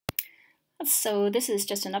So this is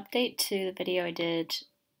just an update to the video I did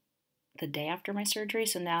the day after my surgery.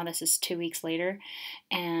 So now this is 2 weeks later,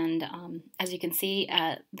 and as you can see,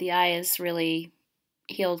 the eye is really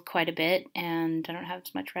healed quite a bit, and I don't have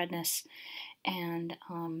as much redness. And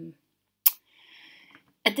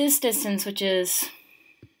at this distance, which is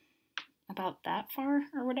about that far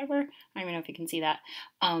or whatever, I don't even know if you can see that,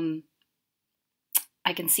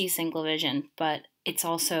 I can see single vision, but it's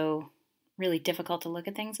also really difficult to look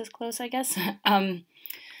at things as close, I guess.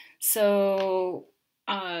 So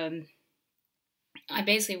I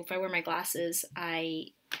basically, if I wear my glasses, I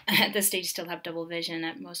at this stage still have double vision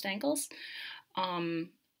at most angles, and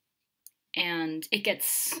it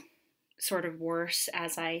gets sort of worse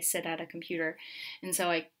as I sit at a computer, and so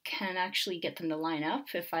I can actually get them to line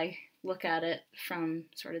up if I look at it from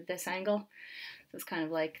sort of this angle. So it's kind of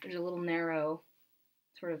like there's a little narrow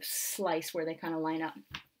sort of slice where they kind of line up.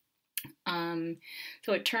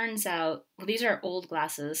 So it turns out, well, these are old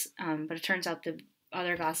glasses, but it turns out the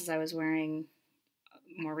other glasses I was wearing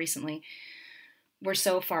more recently were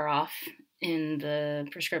so far off in the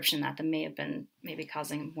prescription that they may have been maybe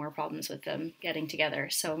causing more problems with them getting together.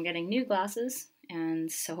 So I'm getting new glasses,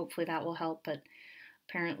 and so hopefully that will help, but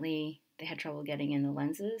apparently they had trouble getting in the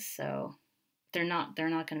lenses, so they're not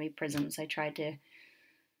going to be prisms. I tried to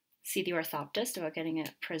see the orthoptist about getting a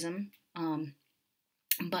prism,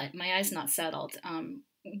 but my eye's not settled.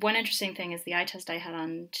 One interesting thing is the eye test I had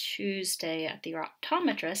on Tuesday at the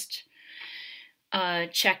optometrist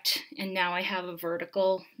checked, and now I have a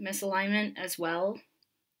vertical misalignment as well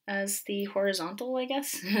as the horizontal, I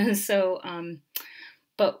guess. So,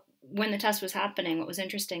 but when the test was happening, what was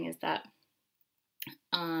interesting is that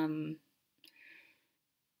the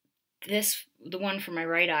one for my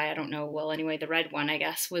right eye, I don't know, well, anyway, the red one, I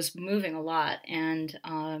guess, was moving a lot, and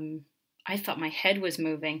I thought my head was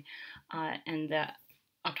moving, and the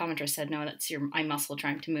optometrist said, no, that's your eye muscle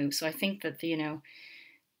trying to move. So I think that,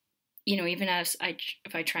 even if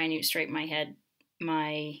I try and straighten my head,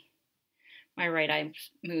 my right eye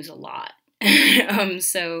moves a lot.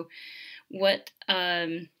 So what,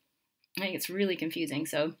 I think it's really confusing.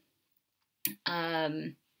 So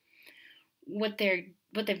what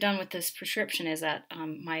they've done with this prescription is that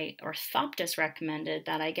my orthoptist recommended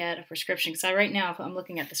that I get a prescription. So right now, if I'm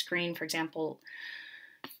looking at the screen, for example,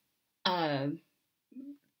 the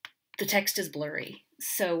text is blurry.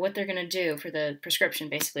 So what they're going to do for the prescription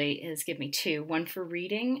basically is give me two. One for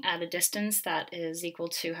reading at a distance that is equal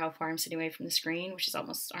to how far I'm sitting away from the screen, which is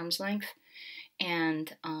almost arm's length,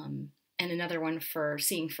 and another one for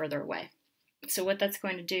seeing further away. So what that's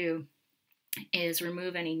going to do is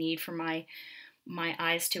remove any need for my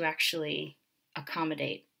eyes to actually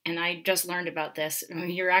accommodate. And I just learned about this.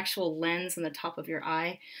 Your actual lens in the top of your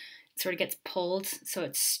eye sort of gets pulled, so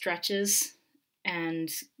it stretches and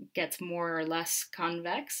gets more or less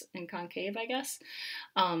convex and concave, I guess.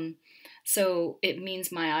 So it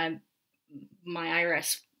means my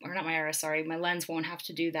iris, or not my iris, sorry, my lens won't have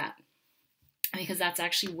to do that, because that's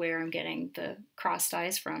actually where I'm getting the crossed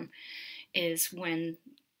eyes from, is when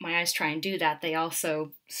my eyes try and do that, they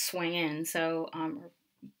also swing in. So,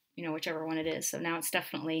 whichever one it is. So now it's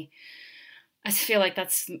definitely, I feel like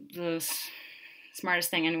that's the smartest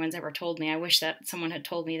thing anyone's ever told me. I wish that someone had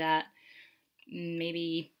told me that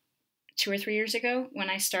maybe 2 or 3 years ago when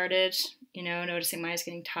I started, noticing my eyes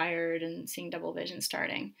getting tired and seeing double vision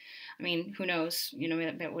starting. I mean, who knows,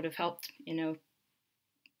 that would have helped,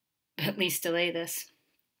 at least delay this,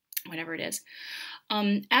 whatever it is.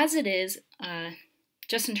 As it is,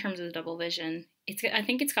 just in terms of the double vision, I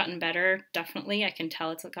think it's gotten better, definitely. I can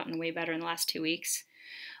tell it's gotten way better in the last 2 weeks.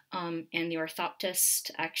 And the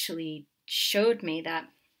orthoptist actually showed me that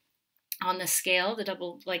on the scale,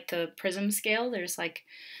 the prism scale, there's like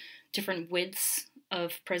different widths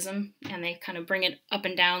of prism, and they kind of bring it up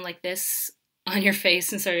and down like this on your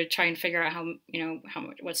face and sort of try and figure out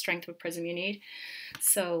what strength of prism you need.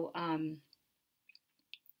 So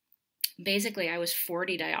basically I was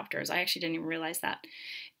 40 diopters. I actually didn't even realize that.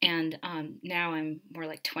 And now I'm more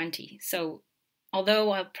like 20. So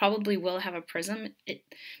although I probably will have a prism,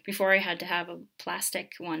 before I had to have a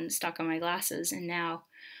plastic one stuck on my glasses, and now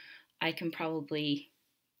I can probably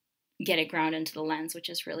get it ground into the lens, which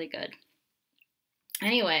is really good.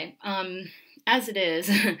 Anyway, as it is,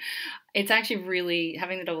 it's actually really,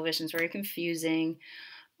 having the double vision is very confusing.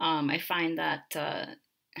 I find that,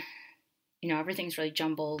 everything's really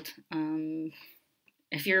jumbled.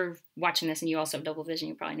 If you're watching this and you also have double vision,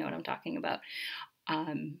 you probably know what I'm talking about.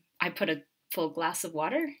 I put a full glass of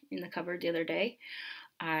water in the cupboard the other day.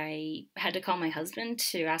 I had to call my husband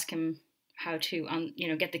to ask him how to,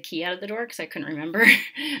 get the key out of the door because I couldn't remember.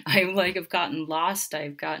 I like have gotten lost.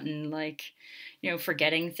 I've gotten like,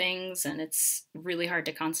 forgetting things, and it's really hard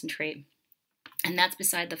to concentrate. And that's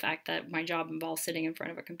beside the fact that my job involves sitting in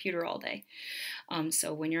front of a computer all day.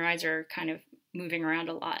 So when your eyes are kind of moving around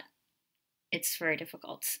a lot, it's very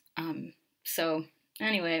difficult. So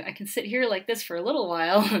anyway, I can sit here like this for a little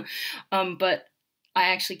while, but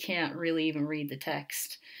I actually can't really even read the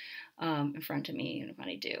text in front of me. And when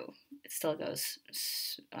I do, it still goes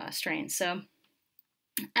strange. So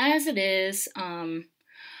as it is, I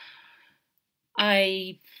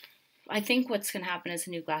think what's going to happen is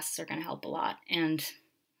the new glasses are going to help a lot. And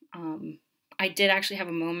I did actually have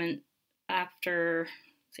a moment after,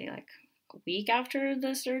 say, like a week after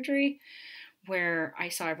the surgery, where I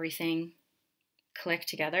saw everything click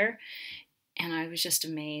together, and I was just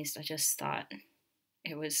amazed. I just thought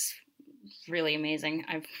it was really amazing.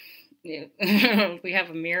 We have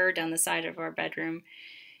a mirror down the side of our bedroom,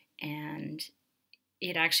 and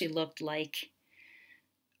it actually looked like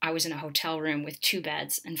I was in a hotel room with 2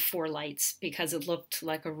 beds and 4 lights, because it looked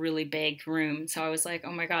like a really big room. So I was like,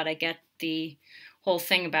 oh my God, I get the whole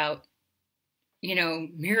thing about,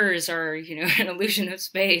 mirrors are, an illusion of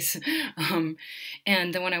space. And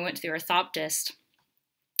then when I went to the orthoptist,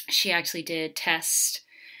 she actually did test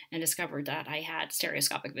and discovered that I had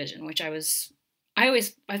stereoscopic vision, which I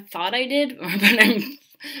thought I did, but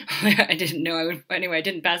I didn't know anyway, I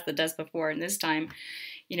didn't pass the test before. And this time,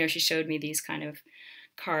 she showed me these kind of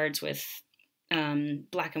cards with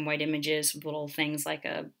black and white images, little things like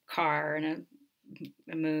a car and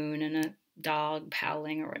a moon and a dog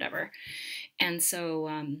howling or whatever. And so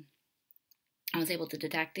I was able to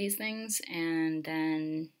detect these things, and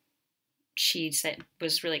then she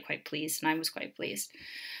was really quite pleased, and I was quite pleased.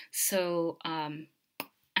 So, and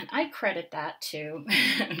I credit that to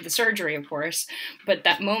the surgery, of course, but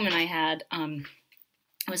that moment I had, it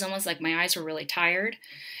was almost like my eyes were really tired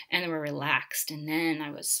and they were relaxed, and then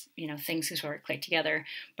I was, things sort of clicked together.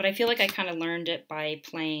 But I feel like I kind of learned it by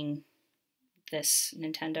playing this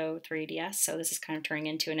Nintendo 3DS, so this is kind of turning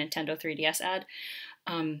into a Nintendo 3DS ad.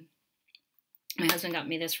 My husband got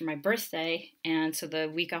me this for my birthday, and so the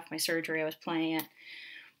week off my surgery I was playing it.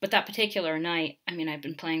 But that particular night, I've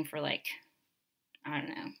been playing for like, I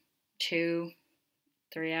don't know,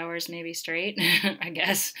 2-3 hours maybe straight, I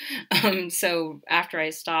guess. So after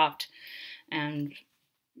I stopped and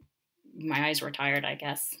my eyes were tired, I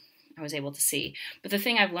guess, I was able to see. But the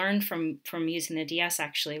thing I've learned from using the DS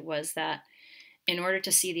actually was that in order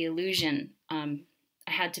to see the illusion, I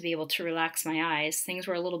had to be able to relax my eyes. Things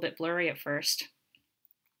were a little bit blurry at first.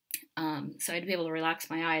 So I had to be able to relax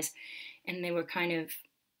my eyes, and they would kind of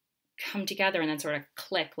come together and then sort of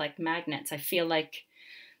click like magnets. I feel like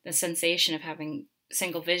the sensation of having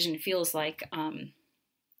single vision feels like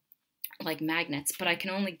magnets, but I can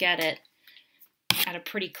only get it at a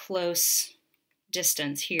pretty close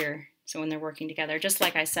distance here. So when they're working together, just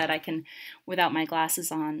like I said, I can, without my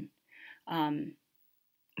glasses on, I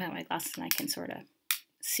can sort of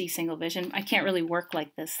see single vision. I can't really work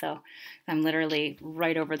like this though. I'm literally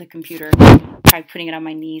right over the computer. Try putting it on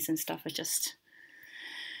my knees and stuff. It just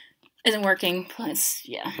isn't working. Plus,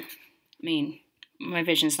 yeah, my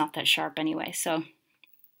vision is not that sharp anyway. So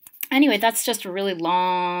anyway, that's just a really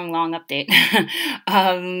long update.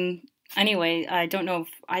 Anyway, I don't know if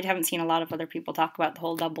I haven't seen a lot of other people talk about the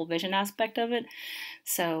whole double vision aspect of it.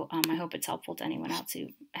 So I hope it's helpful to anyone else who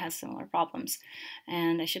has similar problems.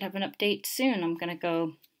 And I should have an update soon. I'm going to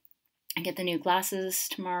go and get the new glasses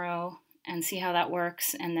tomorrow and see how that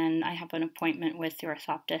works. And then I have an appointment with the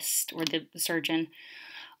orthoptist or the surgeon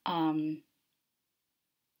on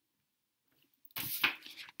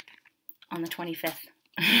the 25th.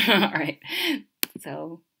 All right.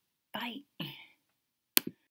 So, bye.